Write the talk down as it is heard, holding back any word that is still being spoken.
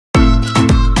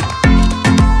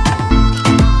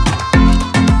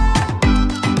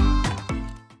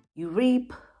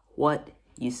reap what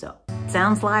you sow.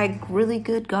 Sounds like really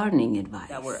good gardening advice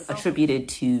that were attributed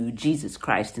to Jesus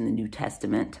Christ in the New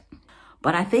Testament.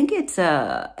 But I think it's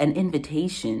an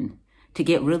invitation to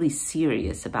get really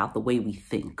serious about the way we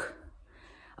think,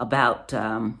 about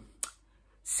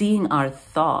seeing our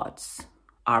thoughts,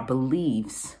 our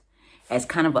beliefs as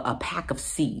kind of a pack of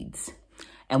seeds.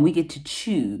 And we get to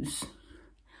choose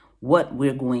what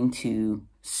we're going to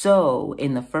sow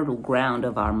in the fertile ground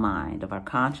of our mind, of our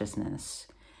consciousness,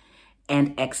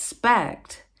 and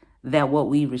expect that what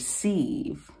we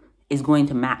receive is going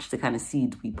to match the kind of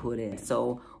seeds we put in.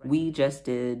 So we just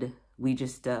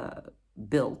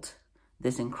built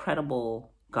this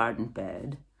incredible garden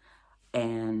bed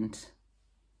and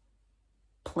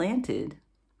planted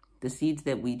the seeds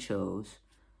that we chose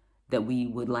that we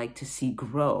would like to see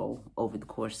grow over the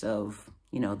course of,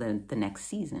 the next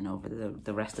season, over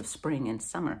the rest of spring and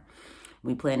summer.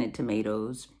 We planted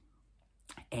tomatoes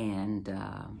and,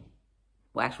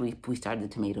 actually we started the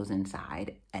tomatoes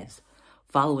inside as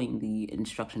following the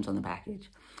instructions on the package,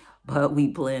 but we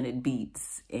planted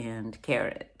beets and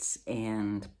carrots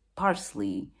and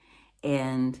parsley.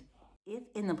 And if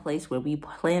in the place where we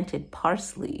planted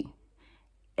parsley,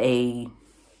 a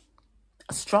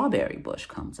strawberry bush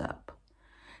comes up,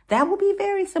 that will be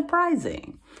very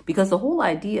surprising, because the whole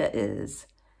idea is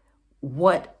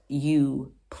what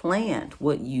you plant,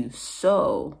 what you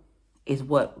sow is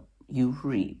what you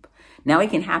reap. Now it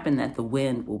can happen that the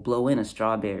wind will blow in a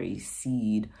strawberry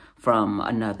seed from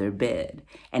another bed.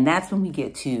 And that's when we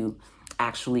get to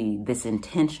actually this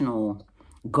intentional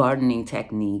gardening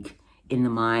technique in the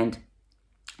mind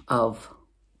of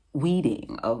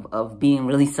weeding, of being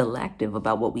really selective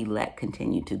about what we let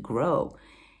continue to grow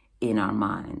in our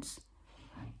minds.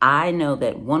 I know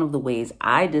that one of the ways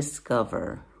I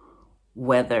discover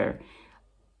whether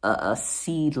a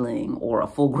seedling or a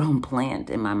full-grown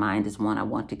plant in my mind is one I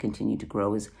want to continue to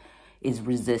grow is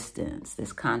resistance,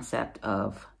 this concept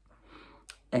of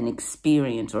an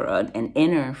experience or an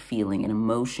inner feeling, an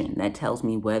emotion that tells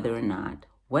me whether or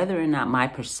not my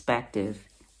perspective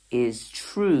is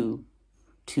true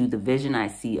to the vision I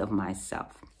see of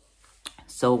myself.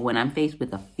 So when I'm faced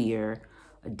with a fear,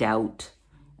 a doubt,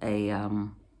 a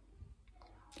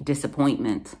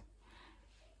disappointment,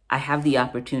 I have the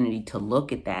opportunity to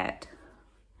look at that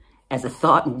as a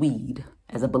thought weed,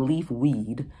 as a belief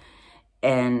weed,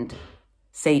 and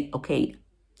say, okay,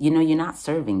 you're not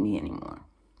serving me anymore.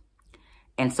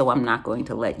 And so I'm not going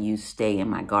to let you stay in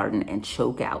my garden and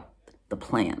choke out the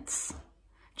plants,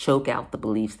 choke out the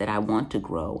beliefs that I want to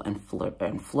grow and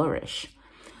flourish.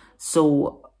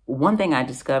 So one thing I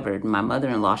discovered, my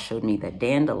mother-in-law showed me that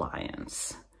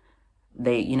dandelions,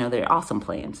 they're awesome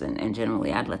plants, and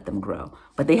generally I'd let them grow.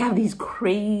 But they have these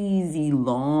crazy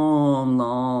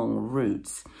long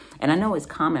roots. And I know it's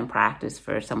common practice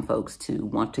for some folks to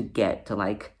want to get to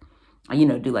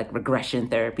do regression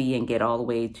therapy and get all the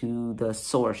way to the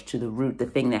source, to the root, the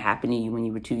thing that happened to you when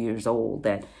you were 2 years old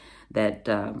that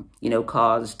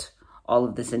caused all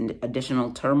of this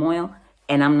additional turmoil.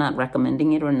 And I'm not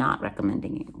recommending it or not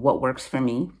recommending it. What works for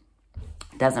me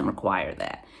doesn't require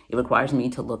that. It requires me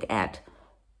to look at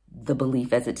the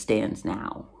belief as it stands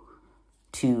now,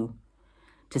 to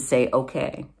say,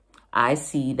 okay, I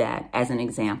see that as an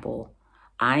example.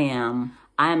 I am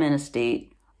in a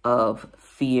state of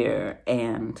fear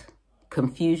and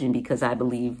confusion because I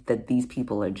believe that these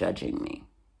people are judging me.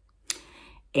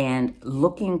 And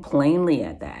looking plainly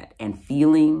at that and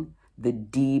feeling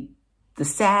the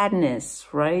sadness,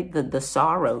 right? The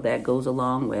sorrow that goes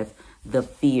along with the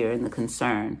fear and the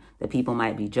concern that people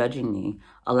might be judging me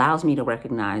allows me to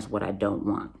recognize what I don't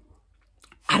want.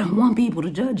 I don't want people to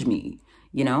judge me,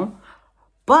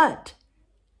 But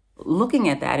looking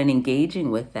at that and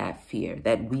engaging with that fear,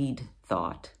 that weed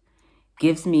thought,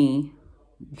 gives me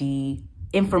the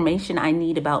information I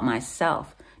need about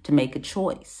myself to make a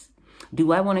choice.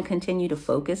 Do I want to continue to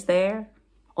focus there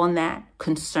on that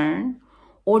concern?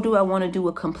 Or do I want to do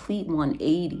a complete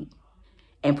 180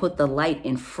 and put the light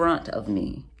in front of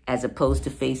me as opposed to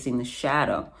facing the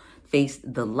shadow, face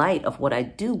the light of what I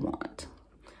do want?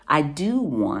 I do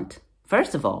want,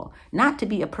 first of all, not to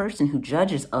be a person who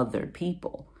judges other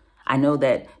people. I know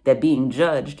that being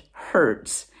judged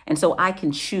hurts. And so I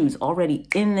can choose already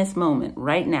in this moment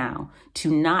right now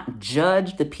to not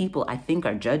judge the people I think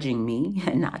are judging me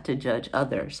and not to judge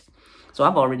others. So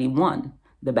I've already won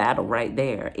the battle right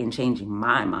there in changing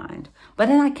my mind. But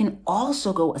then I can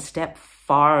also go a step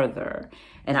farther.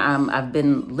 And I've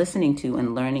been listening to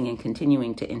and learning and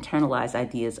continuing to internalize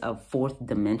ideas of fourth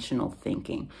dimensional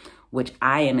thinking, which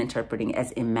I am interpreting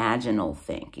as imaginal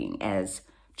thinking, as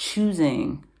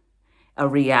choosing a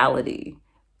reality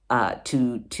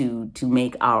to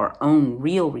make our own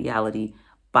real reality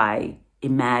by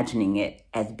imagining it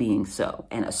as being so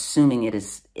and assuming it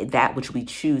is that which we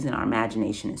choose in our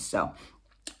imagination is so.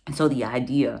 And so the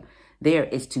idea there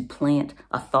is to plant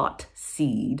a thought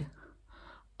seed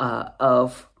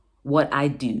of what I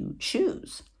do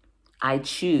choose. I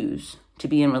choose to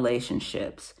be in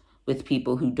relationships with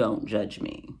people who don't judge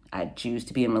me. I choose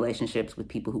to be in relationships with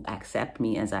people who accept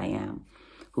me as I am,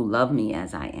 who love me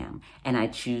as I am. And I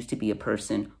choose to be a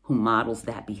person who models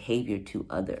that behavior to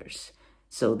others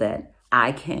so that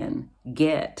I can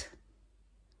get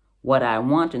what I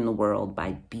want in the world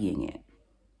by being it.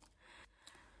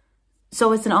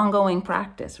 So it's an ongoing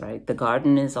practice, right? The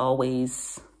garden is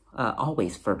always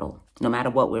fertile, no matter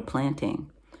what we're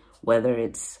planting, whether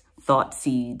it's thought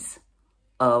seeds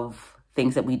of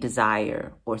things that we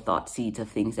desire or thought seeds of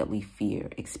things that we fear,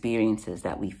 experiences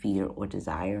that we fear or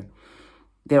desire.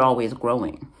 They're always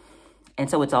growing. And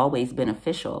so it's always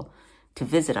beneficial to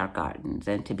visit our gardens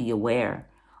and to be aware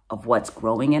of what's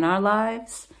growing in our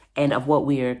lives and of what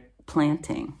we are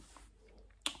planting.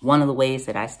 One of the ways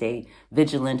that I stay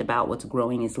vigilant about what's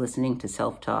growing is listening to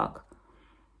self-talk,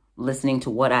 listening to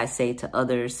what I say to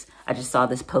others. I just saw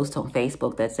this post on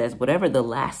Facebook that says, whatever the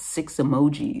last 6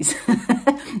 emojis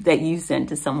that you sent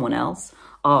to someone else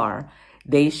are,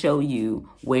 they show you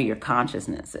where your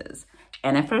consciousness is.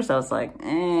 And at first I was like,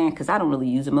 because I don't really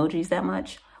use emojis that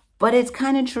much. But it's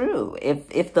kind of true.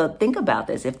 Think about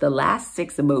this, if the last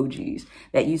 6 emojis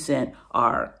that you sent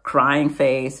are crying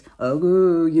face,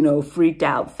 freaked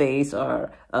out face,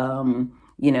 or,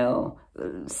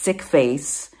 sick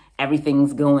face,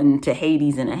 everything's going to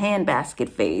Hades in a handbasket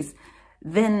face,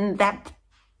 then that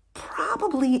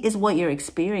probably is what your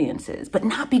experience is, but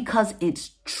not because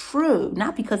it's true,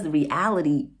 not because the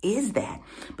reality is that,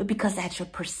 but because that's your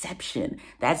perception,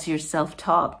 that's your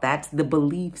self-talk, that's the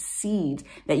belief seeds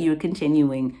that you're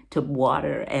continuing to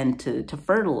water and to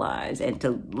fertilize and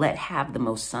to let have the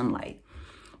most sunlight.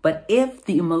 But if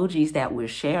the emojis that we're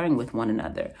sharing with one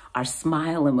another are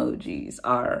smile emojis,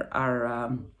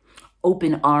 are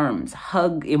open arms,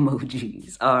 hug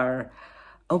emojis, are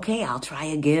okay, I'll try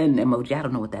again emoji. I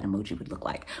don't know what that emoji would look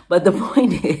like. But the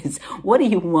point is, what do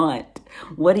you want?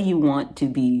 What do you want to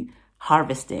be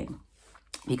harvesting?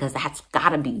 Because that's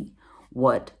got to be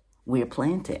what we're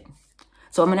planting.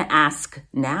 So I'm going to ask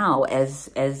now, as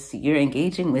you're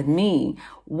engaging with me,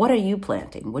 what are you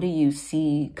planting? What do you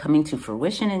see coming to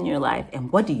fruition in your life?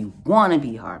 And what do you want to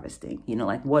be harvesting?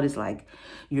 What is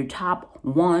your top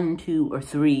 1, 2, or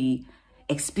 3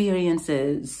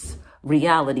 experiences,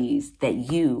 realities that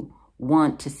you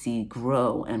want to see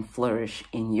grow and flourish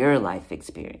in your life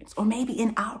experience, or maybe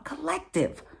in our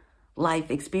collective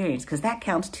life experience, because that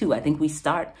counts too. I think we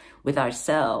start with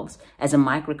ourselves as a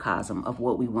microcosm of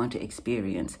what we want to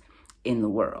experience in the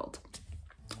world.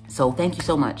 So thank you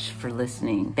so much for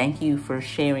listening. Thank you for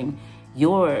sharing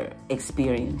your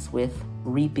experience with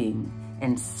reaping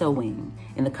and sowing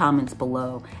in the comments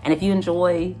below. And if you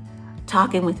enjoy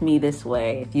talking with me this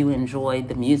way, if you enjoyed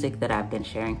the music that I've been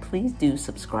sharing, please do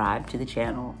subscribe to the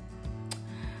channel.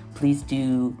 Please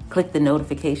do click the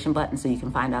notification button so you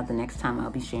can find out the next time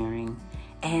I'll be sharing.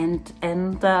 And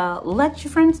let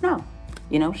your friends know.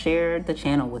 Share the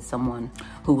channel with someone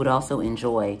who would also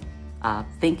enjoy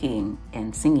thinking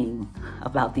and singing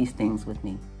about these things with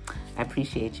me. I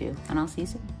appreciate you, and I'll see you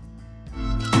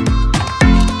soon.